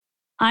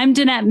I'm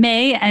Danette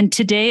May, and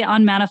today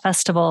on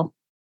Manifestival.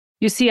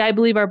 You see, I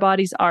believe our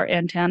bodies are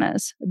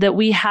antennas, that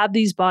we have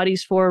these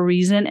bodies for a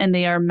reason and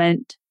they are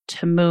meant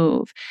to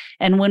move.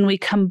 And when we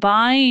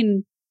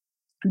combine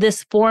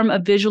this form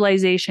of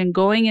visualization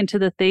going into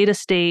the theta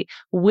state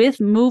with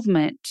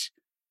movement,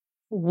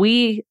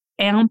 we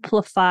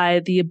amplify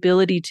the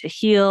ability to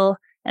heal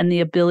and the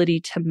ability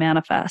to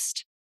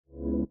manifest.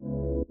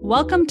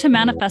 Welcome to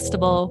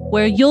Manifestival,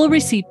 where you'll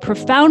receive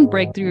profound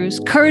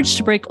breakthroughs, courage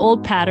to break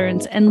old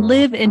patterns, and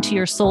live into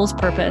your soul's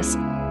purpose.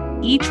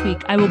 Each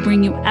week, I will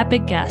bring you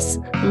epic guests,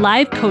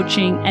 live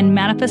coaching, and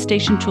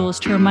manifestation tools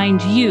to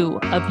remind you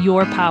of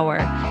your power.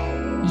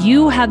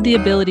 You have the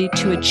ability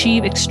to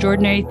achieve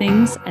extraordinary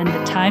things, and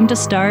the time to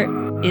start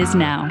is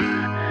now.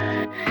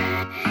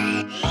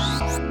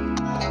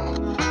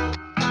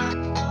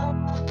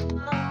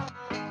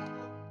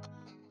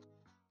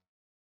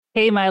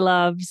 Hey, my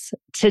loves.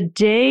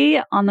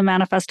 Today on the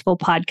Manifestival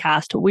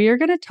podcast, we are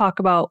going to talk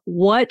about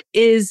what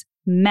is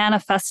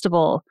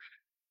Manifestival.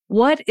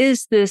 What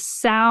is this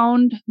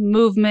sound,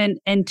 movement,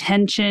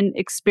 intention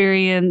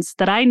experience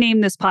that I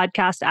named this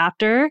podcast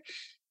after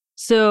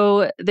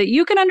so that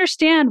you can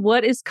understand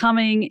what is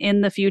coming in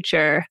the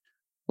future?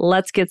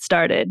 Let's get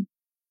started.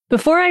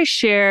 Before I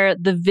share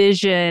the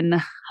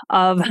vision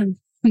of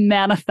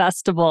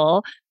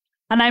Manifestival,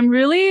 and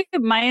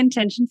my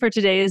intention for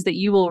today is that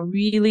you will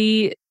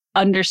really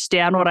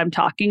understand what I'm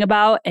talking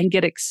about and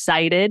get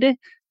excited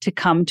to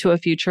come to a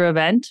future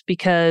event,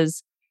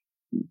 because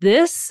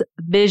this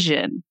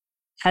vision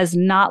has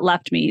not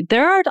left me.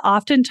 There are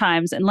often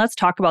times, and let's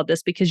talk about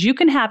this, because you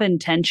can have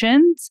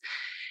intentions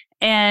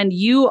and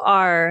you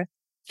are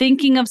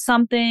thinking of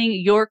something,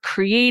 you're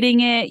creating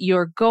it,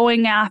 you're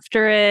going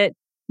after it,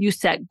 you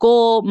set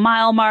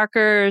mile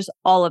markers,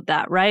 all of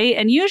that, right?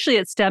 And usually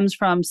it stems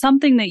from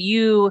something that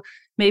you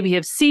maybe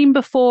have seen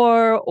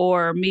before,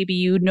 or maybe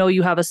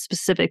you have a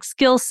specific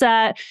skill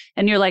set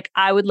and you're like,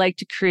 I would like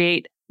to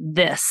create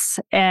this.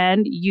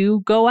 And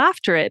you go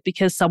after it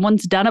because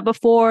someone's done it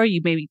before.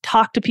 You maybe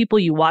talk to people,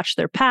 you watch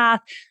their path,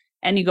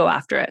 and you go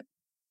after it.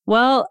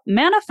 Well,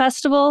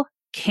 Manifestival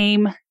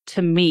came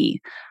to me.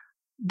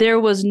 There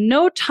was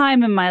no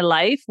time in my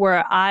life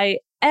where I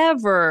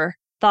ever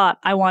thought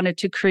I wanted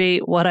to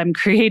create what I'm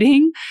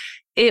creating.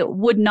 It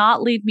would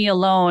not leave me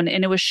alone.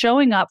 And it was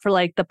showing up for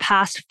like the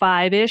past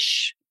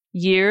 5-ish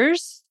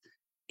years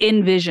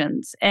in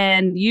visions.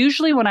 And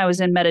usually when I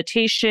was in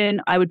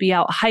meditation, I would be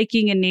out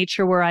hiking in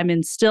nature where I'm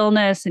in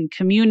stillness and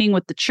communing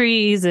with the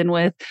trees and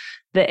with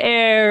the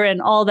air and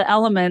all the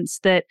elements,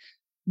 that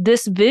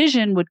this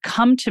vision would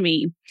come to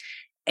me.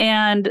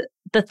 And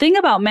the thing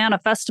about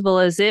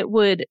Manifestival is it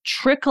would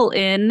trickle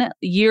in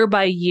year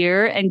by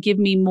year and give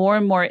me more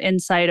and more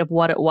insight of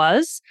what it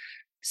was.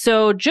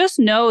 So just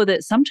know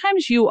that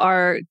sometimes you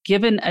are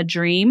given a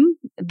dream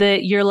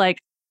that you're like,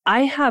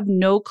 I have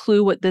no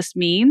clue what this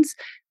means,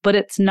 but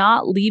it's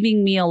not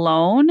leaving me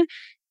alone.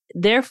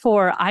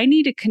 Therefore, I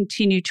need to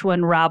continue to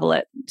unravel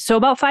it. So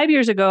about 5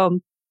 years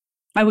ago,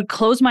 I would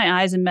close my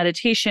eyes in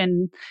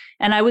meditation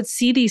and I would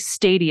see these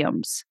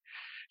stadiums.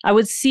 I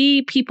would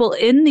see people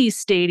in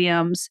these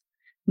stadiums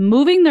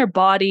moving their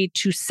body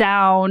to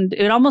sound.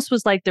 It almost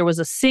was like there was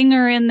a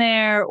singer in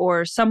there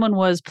or someone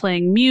was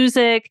playing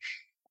music,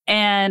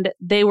 and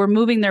they were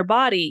moving their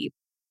body.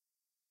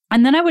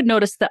 And then I would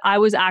notice that I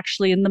was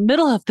actually in the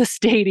middle of the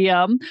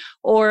stadium,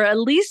 or at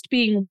least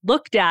being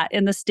looked at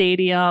in the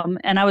stadium.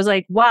 And I was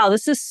like, wow,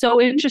 this is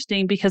so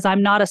interesting because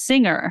I'm not a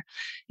singer.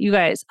 You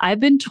guys, I've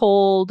been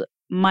told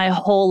my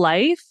whole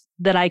life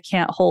that I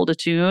can't hold a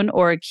tune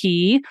or a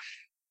key.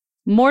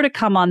 More to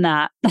come on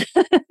that,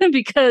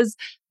 because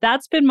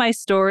that's been my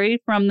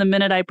story from the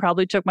minute I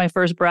probably took my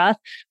first breath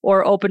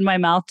or opened my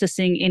mouth to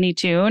sing any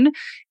tune.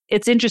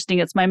 It's interesting.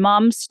 It's my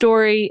mom's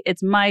story.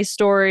 It's my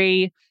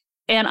story.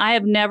 And I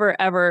have never,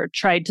 ever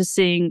tried to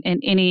sing in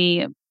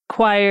any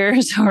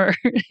choirs or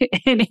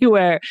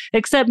anywhere,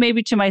 except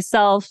maybe to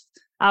myself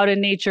out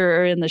in nature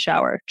or in the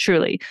shower,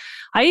 truly.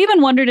 I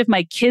even wondered if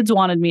my kids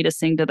wanted me to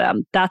sing to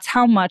them. That's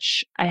how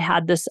much I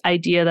had this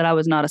idea that I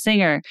was not a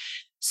singer.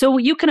 So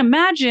you can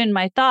imagine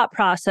my thought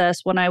process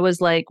when I was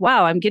like,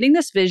 wow, I'm getting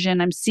this vision.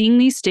 I'm seeing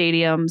these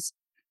stadiums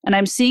and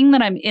I'm seeing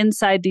that I'm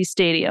inside these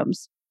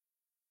stadiums.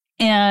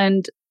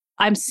 And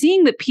I'm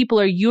seeing that people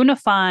are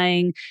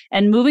unifying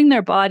and moving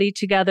their body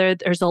together.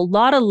 There's a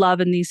lot of love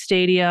in these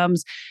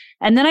stadiums.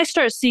 And then I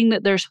start seeing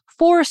that there's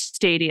 4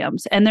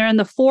 stadiums and they're in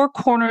the 4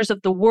 corners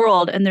of the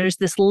world. And there's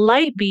this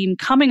light beam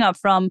coming up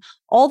from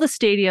all the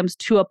stadiums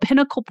to a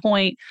pinnacle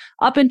point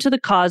up into the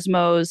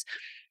cosmos.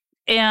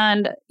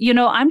 And,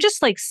 I'm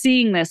just like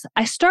seeing this.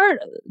 I start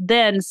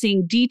then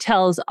seeing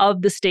details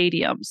of the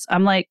stadiums.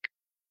 I'm like,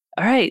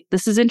 all right,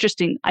 this is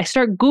interesting. I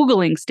start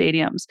Googling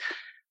stadiums.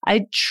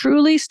 I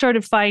truly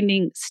started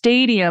finding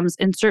stadiums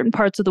in certain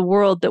parts of the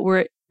world that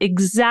were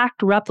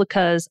exact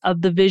replicas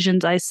of the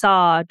visions I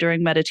saw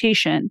during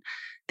meditation.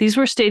 These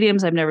were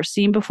stadiums I've never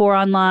seen before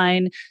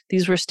online.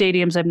 These were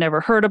stadiums I've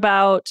never heard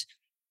about.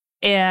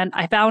 And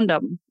I found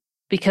them.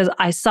 because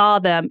I saw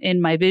them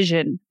in my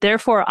vision.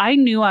 Therefore, I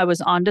knew I was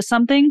onto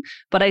something,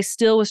 but I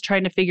still was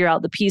trying to figure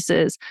out the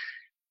pieces.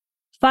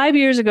 5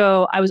 years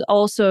ago, I was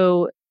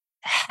also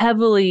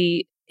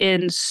heavily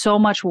in so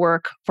much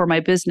work for my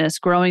business,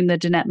 growing the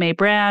Danette May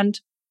brand.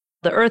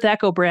 The Earth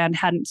Echo brand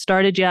hadn't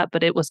started yet,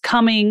 but it was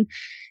coming.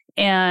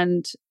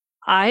 And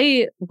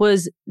I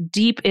was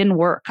deep in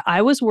work.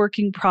 I was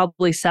working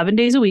probably 7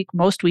 days a week,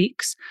 most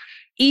weeks,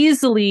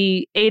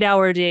 easily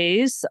 8-hour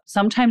days,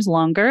 sometimes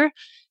longer,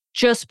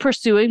 just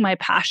pursuing my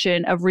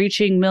passion of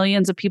reaching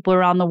millions of people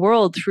around the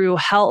world through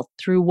health,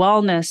 through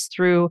wellness,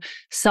 through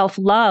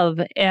self-love.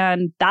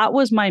 And that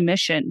was my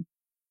mission.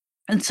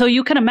 And so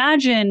you can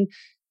imagine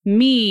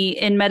me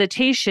in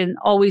meditation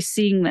always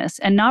seeing this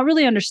and not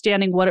really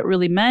understanding what it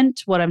really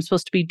meant, what I'm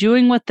supposed to be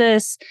doing with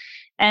this,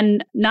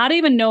 and not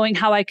even knowing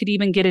how I could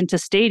even get into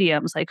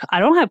stadiums. Like, I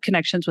don't have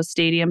connections with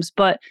stadiums,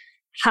 but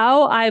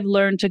how I've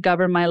learned to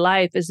govern my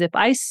life is if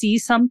I see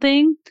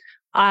something,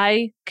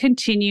 I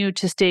continue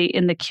to stay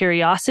in the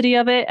curiosity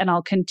of it, and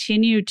I'll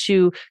continue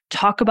to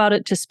talk about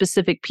it to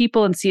specific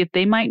people and see if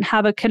they might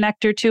have a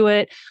connector to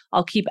it.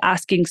 I'll keep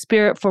asking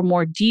spirit for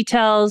more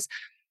details.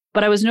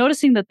 But I was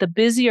noticing that the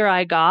busier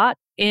I got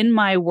in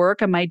my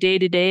work and my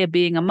day-to-day of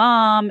being a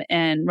mom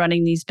and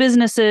running these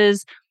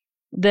businesses,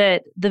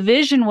 that the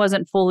vision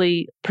wasn't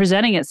fully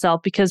presenting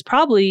itself because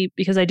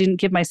I didn't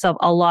give myself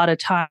a lot of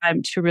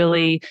time to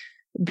really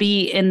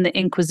be in the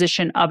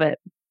inquisition of it.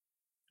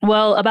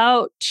 Well,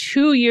 about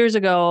 2 years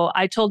ago,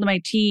 I told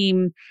my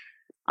team,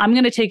 I'm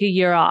going to take a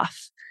year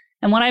off.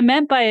 And what I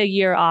meant by a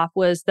year off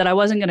was that I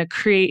wasn't going to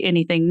create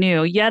anything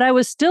new. Yet I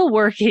was still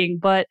working,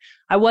 but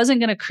I wasn't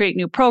going to create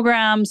new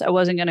programs. I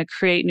wasn't going to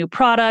create new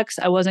products.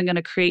 I wasn't going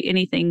to create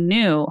anything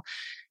new,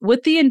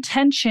 with the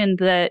intention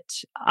that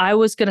I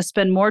was going to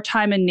spend more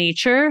time in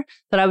nature,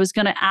 that I was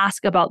going to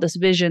ask about this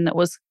vision that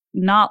was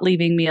not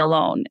leaving me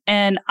alone.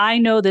 And I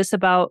know this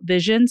about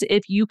visions.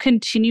 If you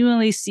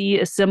continually see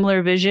a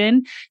similar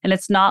vision and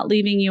it's not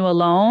leaving you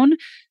alone,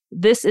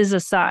 this is a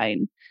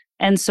sign.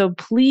 And so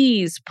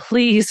please,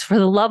 for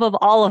the love of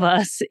all of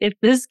us, if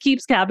this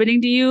keeps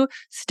happening to you,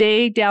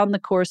 stay down the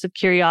course of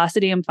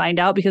curiosity and find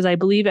out, because I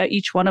believe that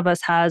each one of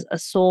us has a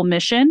soul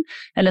mission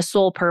and a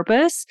soul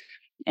purpose.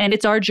 And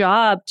it's our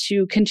job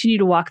to continue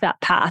to walk that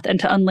path and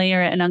to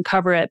unlayer it and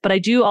uncover it. But I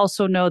do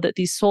also know that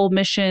these soul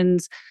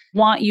missions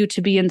want you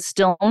to be in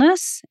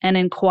stillness and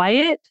in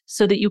quiet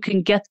so that you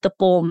can get the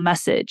full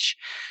message.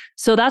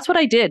 So that's what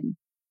I did.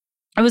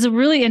 It was a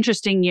really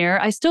interesting year.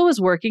 I still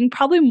was working,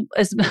 probably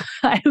as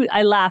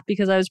I laugh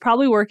because I was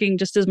probably working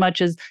just as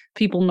much as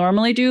people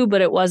normally do, but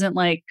it wasn't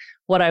like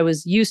what I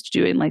was used to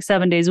doing, like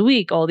 7 days a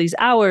week, all these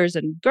hours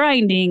and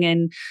grinding,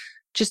 and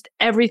just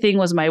everything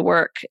was my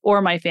work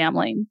or my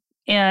family.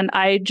 And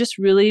I just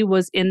really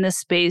was in this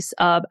space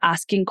of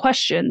asking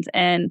questions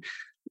and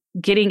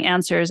getting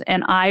answers.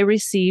 And I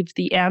received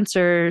the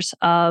answers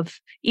of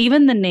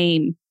even the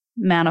name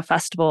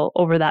Manifestival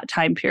over that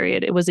time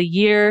period. It was a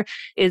year.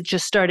 It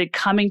just started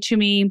coming to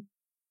me.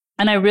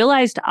 And I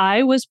realized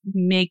I was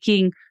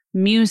making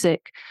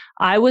music.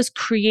 I was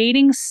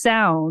creating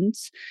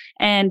sounds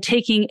and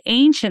taking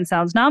ancient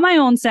sounds, not my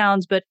own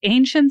sounds, but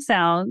ancient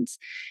sounds,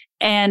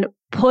 and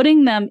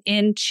putting them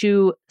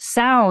into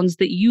sounds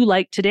that you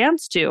like to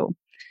dance to.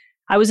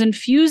 I was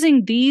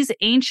infusing these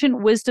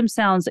ancient wisdom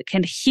sounds that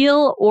can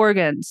heal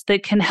organs,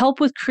 that can help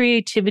with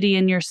creativity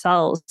in your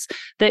cells,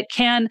 that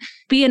can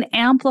be an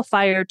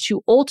amplifier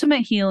to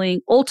ultimate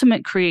healing,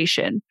 ultimate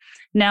creation.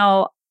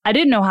 Now, I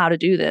didn't know how to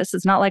do this.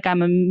 It's not like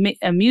I'm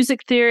a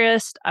music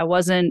theorist. I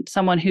wasn't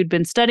someone who'd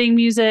been studying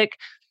music,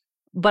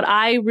 but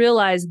I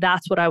realized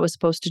that's what I was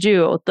supposed to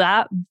do.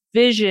 That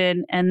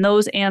vision and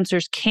those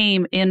answers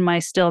came in my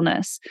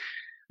stillness.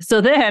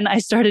 So then I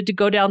started to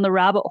go down the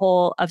rabbit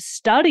hole of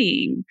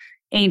studying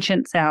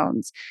ancient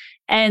sounds.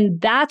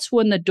 And that's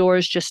when the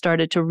doors just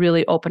started to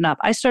really open up.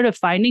 I started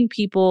finding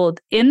people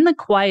in the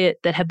quiet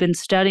that have been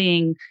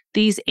studying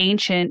these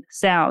ancient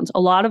sounds,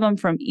 a lot of them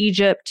from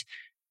Egypt,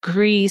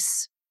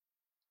 Greece,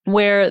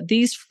 where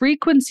these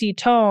frequency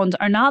tones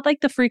are not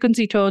like the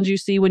frequency tones you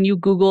see when you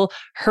Google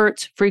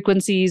Hertz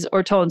frequencies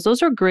or tones.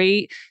 Those are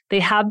great. They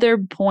have their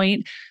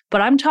point,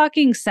 but I'm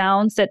talking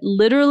sounds that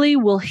literally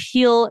will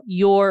heal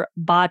your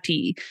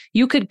body.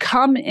 You could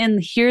come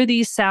and hear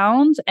these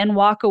sounds and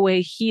walk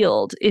away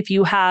healed if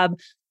you have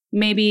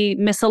maybe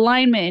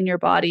misalignment in your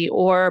body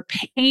or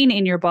pain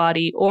in your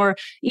body, or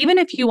even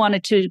if you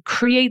wanted to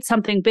create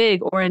something big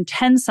or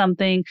intend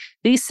something,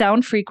 these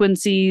sound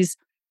frequencies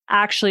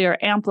actually are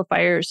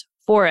amplifiers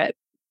for it.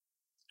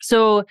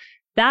 So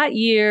that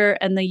year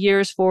and the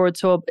years forward,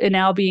 so it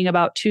now being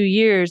about 2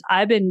 years,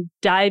 I've been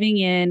diving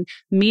in,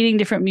 meeting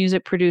different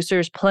music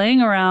producers,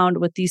 playing around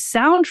with these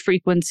sound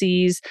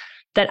frequencies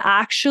that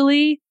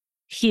actually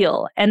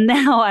heal. And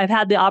now I've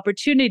had the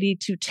opportunity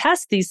to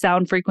test these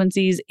sound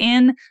frequencies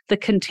in the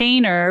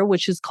container,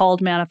 which is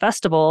called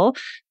Manifestival,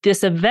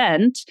 this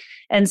event,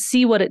 and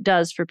see what it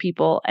does for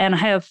people. And I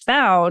have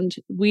found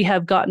we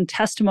have gotten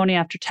testimony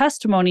after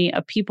testimony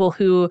of people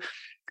who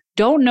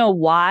don't know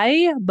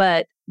why,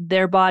 but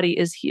their body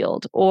is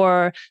healed.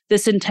 Or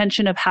this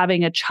intention of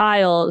having a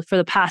child for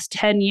the past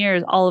 10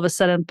 years all of a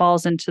sudden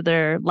falls into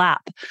their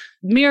lap.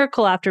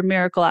 Miracle after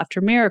miracle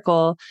after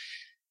miracle.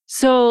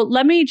 So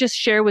let me just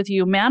share with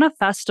you,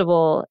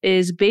 Manifestival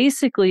is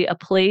basically a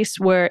place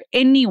where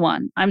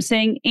anyone, I'm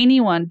saying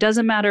anyone,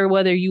 doesn't matter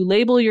whether you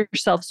label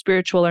yourself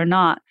spiritual or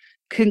not,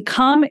 can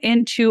come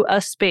into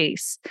a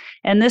space.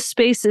 And this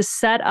space is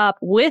set up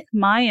with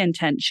my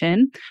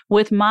intention,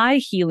 with my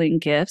healing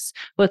gifts,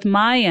 with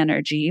my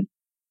energy,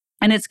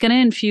 and it's going to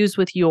infuse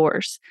with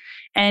yours.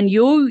 And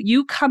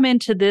you come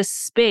into this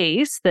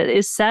space that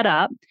is set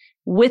up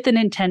with an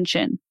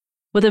intention,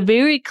 with a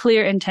very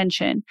clear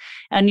intention.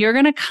 And you're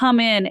going to come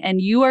in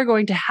and you are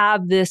going to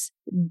have this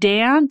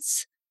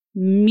dance,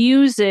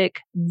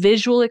 music,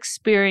 visual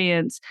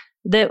experience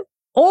that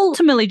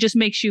ultimately just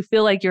makes you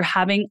feel like you're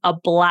having a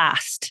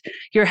blast.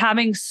 You're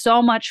having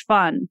so much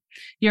fun.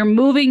 You're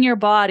moving your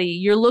body.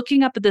 You're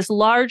looking up at this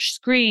large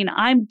screen.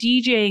 I'm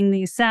DJing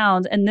these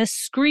sounds, and this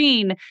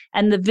screen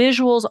and the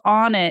visuals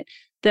on it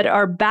that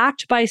are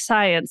backed by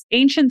science,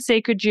 ancient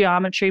sacred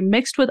geometry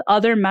mixed with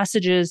other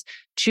messages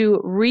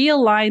to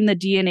realign the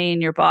DNA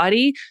in your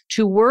body,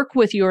 to work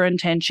with your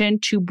intention,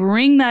 to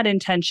bring that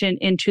intention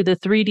into the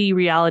 3D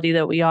reality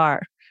that we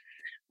are.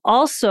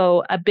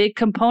 Also, a big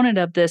component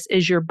of this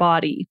is your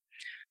body.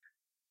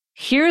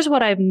 Here's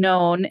what I've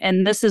known,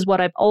 and this is what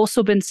I've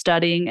also been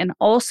studying and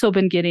also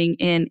been getting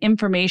in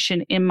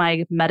information in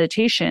my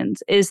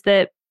meditations, is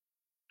that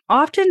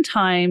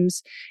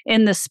oftentimes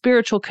in the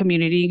spiritual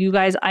community, you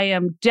guys, I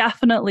am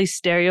definitely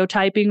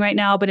stereotyping right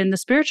now, but in the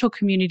spiritual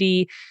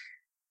community,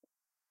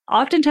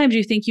 oftentimes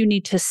you think you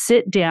need to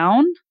sit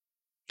down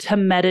to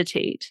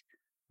meditate,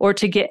 or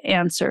to get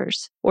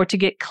answers, or to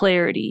get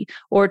clarity,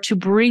 or to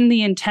bring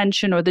the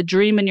intention or the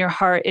dream in your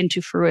heart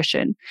into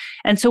fruition.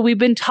 And so we've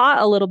been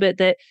taught a little bit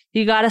that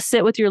you got to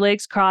sit with your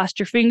legs crossed,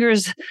 your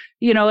fingers,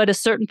 at a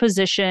certain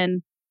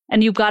position,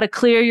 and you've got to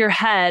clear your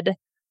head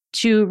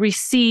to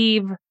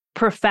receive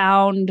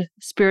profound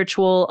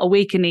spiritual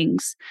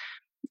awakenings.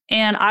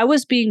 And I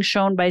was being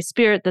shown by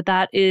Spirit that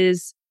that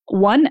is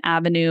one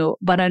avenue,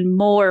 but a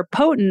more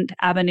potent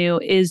avenue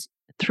is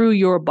through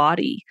your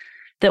body.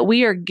 That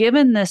we are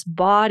given this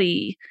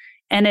body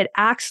and it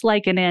acts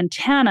like an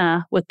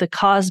antenna with the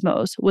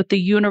cosmos, with the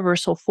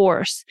universal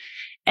force.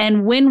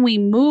 And when we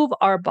move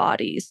our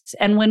bodies,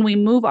 and when we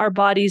move our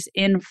bodies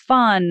in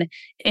fun,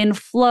 in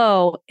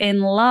flow,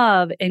 in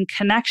love, in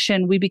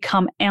connection, we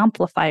become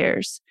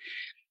amplifiers.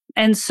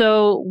 And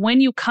so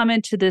when you come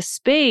into this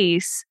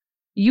space,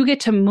 you get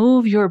to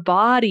move your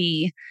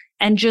body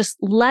and just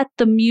let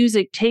the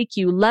music take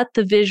you, let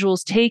the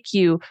visuals take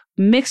you,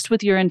 mixed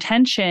with your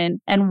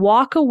intention, and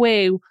walk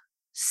away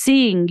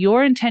seeing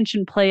your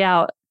intention play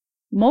out,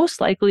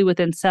 most likely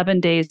within 7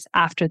 days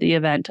after the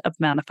event of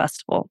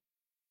Manifestival.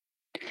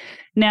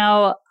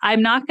 Now,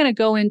 I'm not going to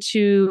go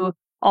into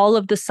all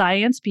of the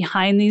science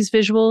behind these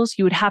visuals.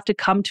 You would have to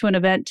come to an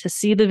event to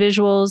see the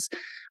visuals.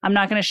 I'm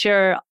not going to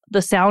share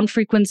the sound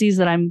frequencies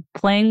that I'm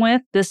playing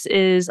with. This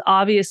is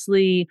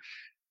obviously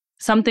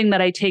something that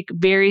I take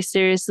very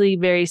seriously,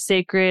 very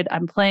sacred.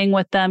 I'm playing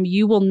with them.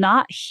 You will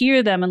not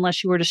hear them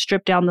unless you were to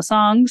strip down the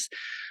songs,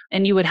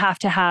 and you would have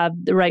to have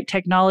the right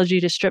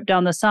technology to strip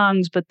down the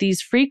songs. But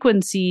these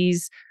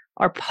frequencies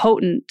are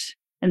potent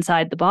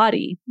inside the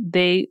body.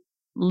 They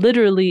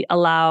literally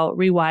allow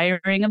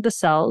rewiring of the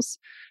cells,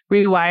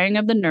 rewiring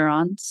of the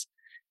neurons,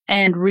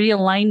 and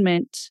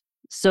realignment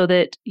so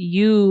that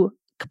you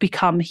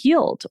become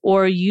healed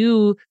or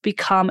you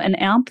become an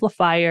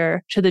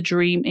amplifier to the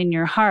dream in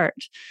your heart.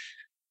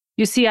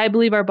 You see, I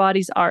believe our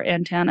bodies are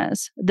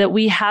antennas, that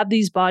we have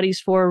these bodies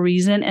for a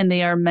reason and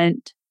they are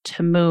meant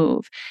to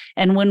move.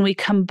 And when we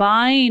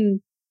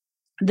combine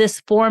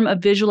this form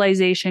of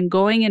visualization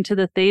going into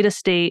the theta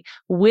state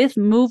with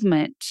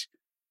movement,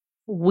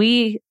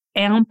 we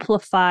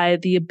amplify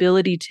the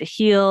ability to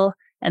heal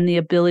and the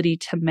ability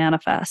to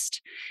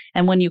manifest.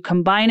 And when you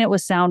combine it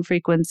with sound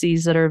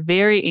frequencies that are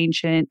very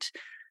ancient,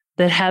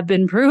 that have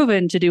been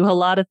proven to do a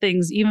lot of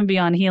things, even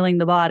beyond healing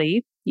the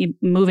body,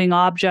 moving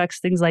objects,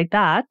 things like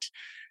that,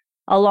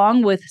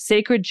 along with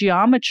sacred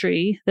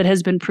geometry that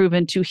has been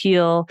proven to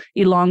heal,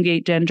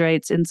 elongate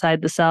dendrites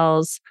inside the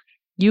cells,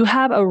 you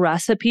have a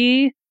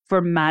recipe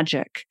for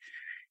magic.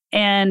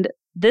 And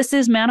this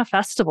is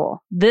Manifestival.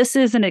 This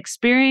is an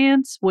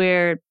experience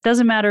where it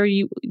doesn't matter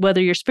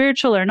whether you're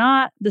spiritual or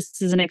not.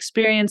 This is an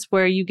experience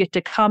where you get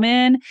to come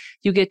in,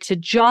 you get to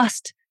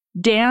just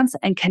dance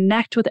and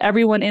connect with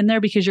everyone in there,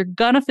 because you're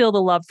going to feel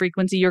the love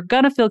frequency. You're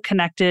going to feel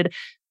connected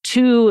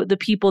to the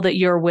people that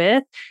you're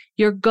with.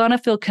 You're going to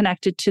feel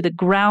connected to the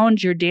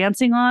ground you're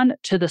dancing on,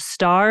 to the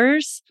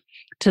stars,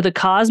 to the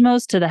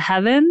cosmos, to the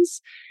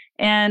heavens.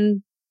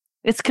 And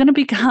it's going to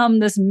become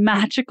this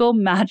magical,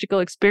 magical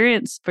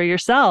experience for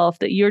yourself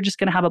that you're just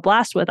going to have a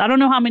blast with. I don't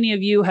know how many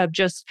of you have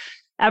just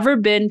ever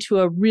been to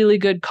a really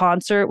good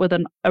concert with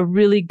a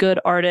really good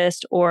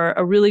artist or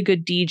a really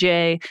good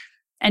DJ,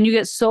 and you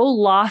get so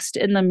lost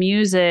in the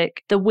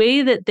music, the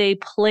way that they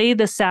play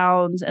the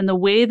sounds and the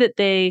way that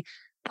they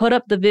put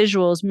up the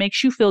visuals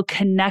makes you feel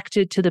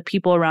connected to the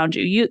people around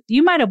you.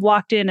 You might have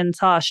walked in and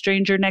saw a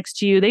stranger next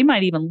to you. They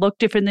might even look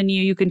different than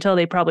you. You can tell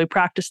they probably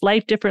practice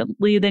life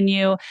differently than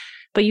you,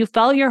 but you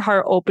felt your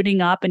heart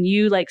opening up and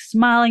you like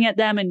smiling at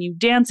them and you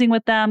dancing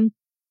with them.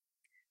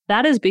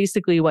 That is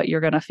basically what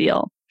you're going to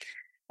feel.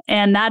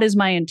 And that is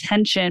my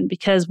intention,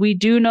 because we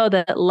do know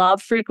that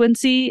love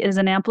frequency is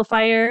an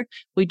amplifier.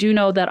 We do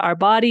know that our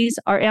bodies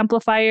are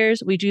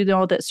amplifiers. We do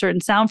know that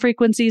certain sound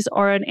frequencies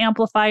are an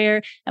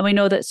amplifier. And we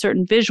know that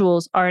certain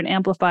visuals are an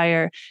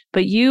amplifier.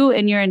 But you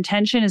and your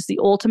intention is the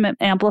ultimate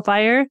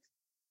amplifier.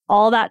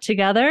 All that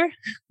together,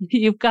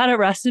 you've got a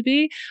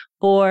recipe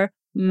for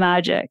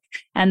magic.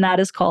 And that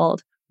is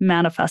called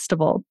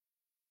Manifestival.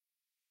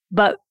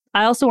 But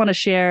I also want to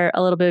share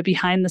a little bit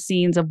behind the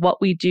scenes of what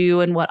we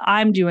do and what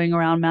I'm doing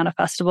around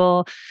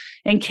Manifestival.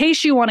 In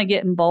case you want to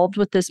get involved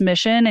with this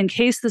mission, in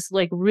case this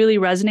like really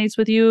resonates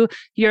with you,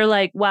 you're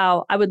like,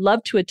 wow, I would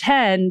love to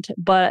attend,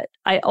 but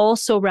I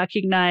also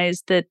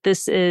recognize that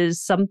this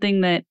is something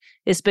that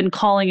has been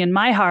calling in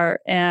my heart.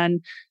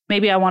 And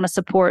maybe I want to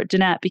support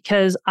Danette,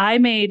 because I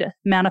made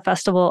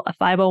Manifestival a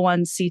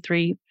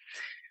 501c3.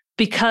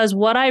 Because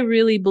what I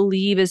really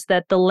believe is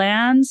that the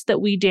lands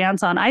that we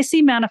dance on, I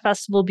see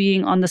Manifestival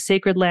being on the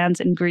sacred lands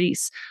in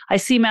Greece. I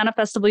see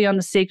Manifestival be on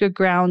the sacred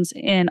grounds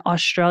in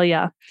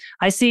Australia.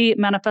 I see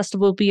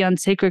Manifestival be on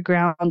sacred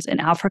grounds in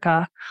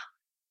Africa,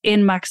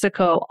 in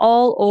Mexico,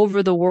 all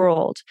over the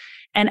world.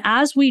 And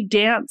as we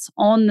dance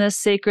on this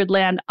sacred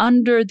land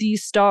under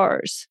these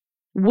stars,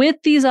 with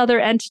these other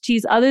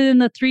entities other than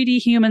the 3D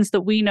humans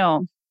that we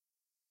know,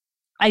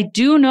 I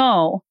do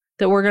know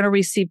that we're going to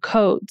receive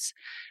codes.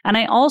 And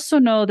I also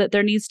know that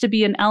there needs to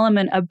be an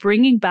element of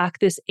bringing back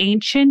this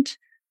ancient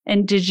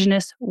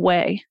indigenous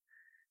way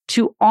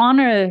to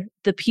honor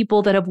the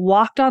people that have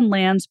walked on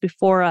lands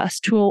before us,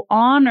 to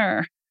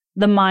honor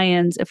the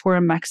Mayans if we're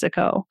in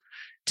Mexico,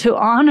 to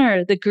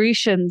honor the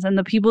Grecians and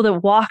the people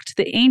that walked,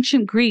 the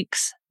ancient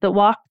Greeks that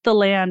walked the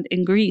land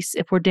in Greece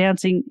if we're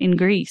dancing in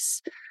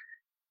Greece,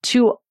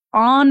 to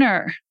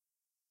honor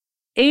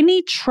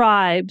any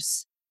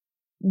tribes,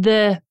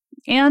 the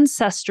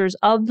ancestors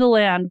of the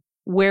land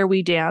where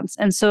we dance.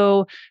 And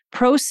so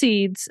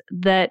proceeds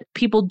that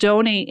people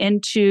donate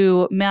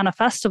into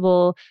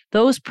Manifestival,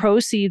 those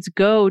proceeds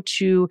go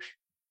to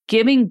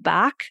giving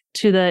back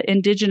to the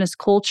indigenous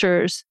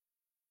cultures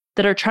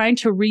that are trying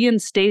to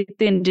reinstate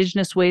the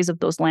indigenous ways of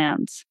those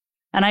lands.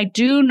 And I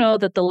do know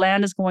that the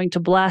land is going to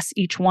bless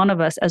each one of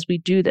us as we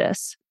do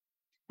this.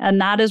 And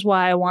that is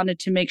why I wanted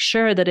to make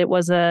sure that it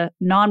was a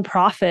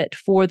nonprofit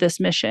for this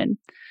mission,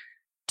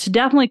 to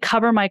definitely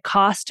cover my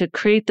costs, to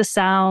create the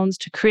sounds,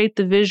 to create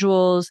the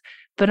visuals,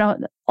 but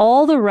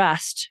all the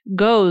rest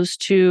goes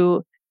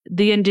to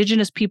the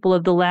indigenous people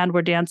of the land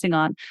we're dancing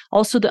on.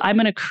 Also, I'm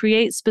going to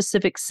create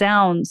specific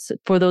sounds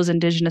for those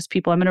indigenous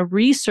people. I'm going to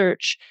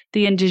research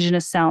the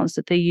indigenous sounds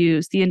that they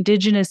use, the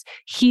indigenous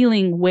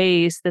healing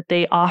ways that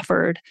they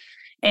offered,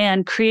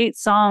 and create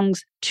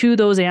songs to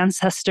those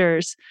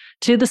ancestors,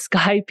 to the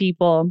sky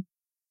people,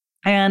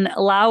 and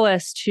allow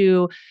us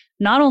to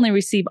not only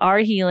receive our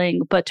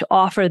healing, but to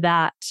offer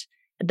that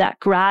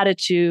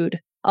gratitude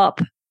up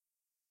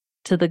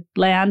to the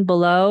land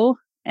below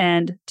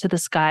and to the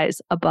skies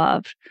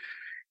above.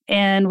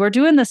 And we're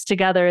doing this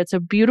together. It's a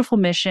beautiful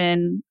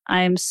mission.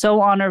 I'm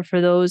so honored for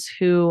those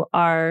who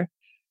are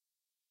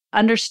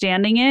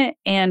understanding it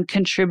and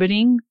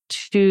contributing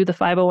to the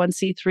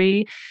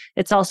 501c3.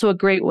 It's also a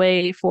great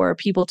way for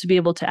people to be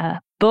able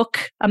to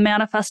book a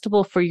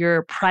Manifestival for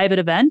your private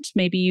event.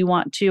 Maybe you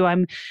want to.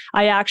 I've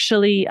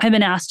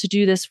been asked to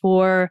do this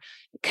for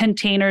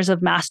containers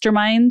of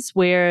masterminds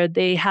where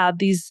they have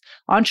these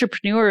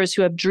entrepreneurs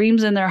who have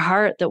dreams in their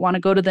heart that want to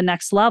go to the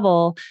next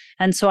level.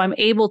 And so I'm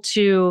able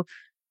to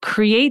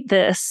create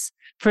this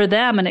for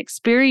them, an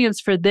experience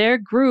for their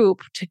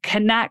group to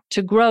connect,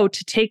 to grow,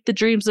 to take the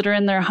dreams that are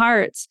in their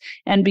hearts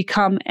and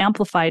become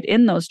amplified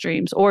in those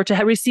dreams, or to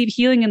receive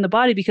healing in the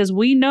body, because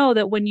we know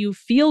that when you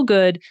feel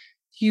good,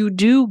 you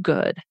do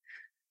good.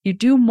 You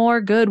do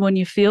more good when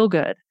you feel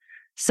good.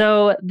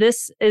 So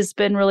this has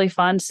been really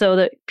fun so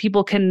that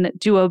people can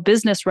do a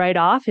business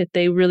write-off if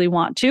they really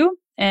want to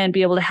and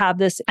be able to have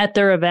this at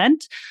their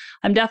event.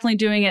 I'm definitely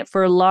doing it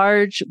for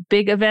large,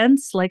 big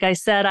events. Like I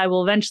said, I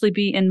will eventually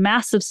be in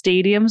massive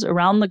stadiums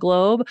around the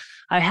globe.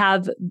 I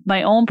have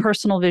my own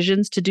personal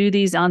visions to do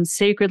these on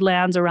sacred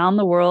lands around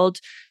the world,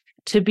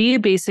 to be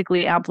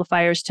basically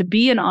amplifiers, to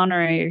be an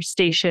honorary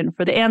station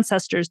for the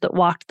ancestors that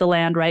walked the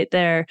land right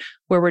there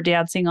where we're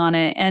dancing on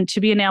it, and to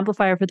be an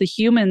amplifier for the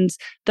humans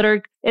that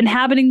are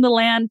inhabiting the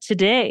land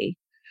today.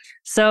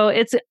 So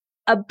it's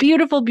a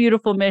beautiful,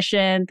 beautiful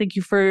mission. Thank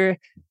you for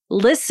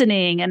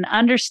listening and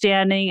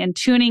understanding and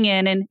tuning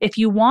in. And if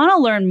you want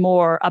to learn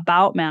more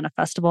about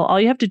Manifestival,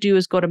 all you have to do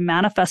is go to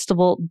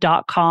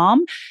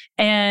manifestival.com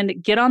and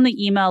get on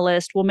the email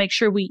list. We'll make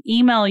sure we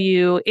email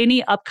you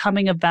any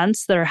upcoming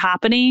events that are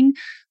happening.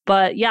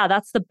 But yeah,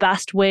 that's the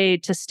best way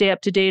to stay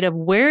up to date of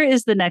where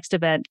is the next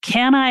event?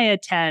 Can I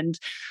attend?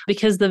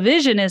 Because the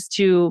vision is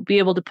to be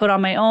able to put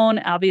on my own.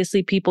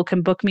 Obviously, people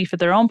can book me for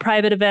their own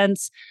private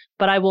events,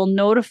 but I will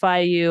notify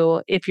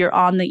you if you're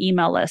on the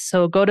email list.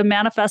 So go to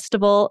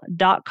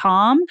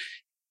manifestival.com.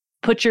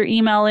 Put your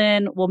email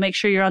in. We'll make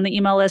sure you're on the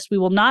email list. We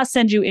will not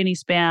send you any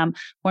spam.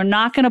 We're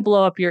not going to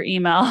blow up your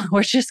email.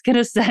 We're just going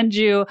to send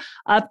you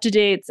up to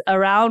dates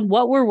around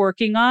what we're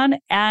working on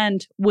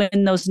and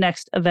when those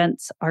next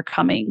events are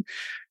coming.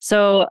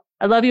 So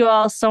I love you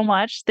all so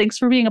much. Thanks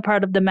for being a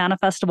part of the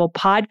Manifestival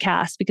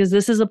podcast, because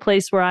this is a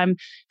place where I'm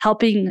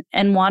helping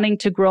and wanting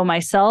to grow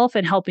myself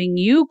and helping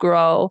you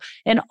grow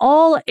in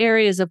all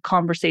areas of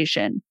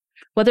conversation.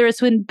 Whether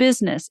it's in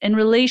business, in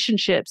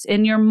relationships,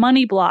 in your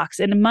money blocks,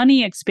 in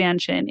money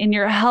expansion, in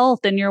your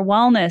health and your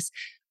wellness,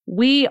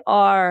 we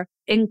are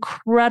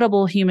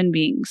incredible human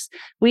beings.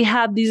 We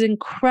have these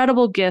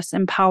incredible gifts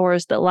and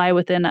powers that lie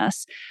within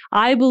us.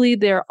 I believe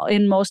they're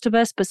in most of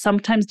us, but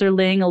sometimes they're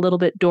laying a little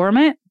bit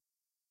dormant.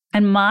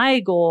 And my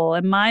goal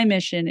and my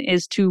mission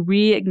is to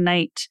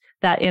reignite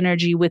that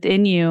energy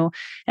within you,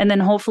 and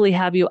then hopefully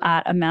have you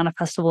at a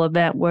Manifestival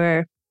event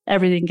where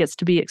everything gets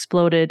to be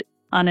exploded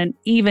on an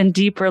even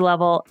deeper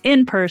level,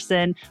 in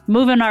person,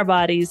 moving our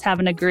bodies,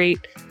 having a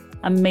great,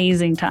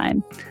 amazing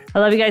time. I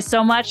love you guys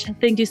so much.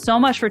 Thank you so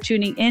much for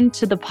tuning in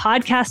to the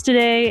podcast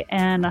today,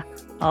 and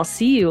I'll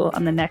see you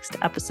on the next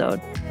episode.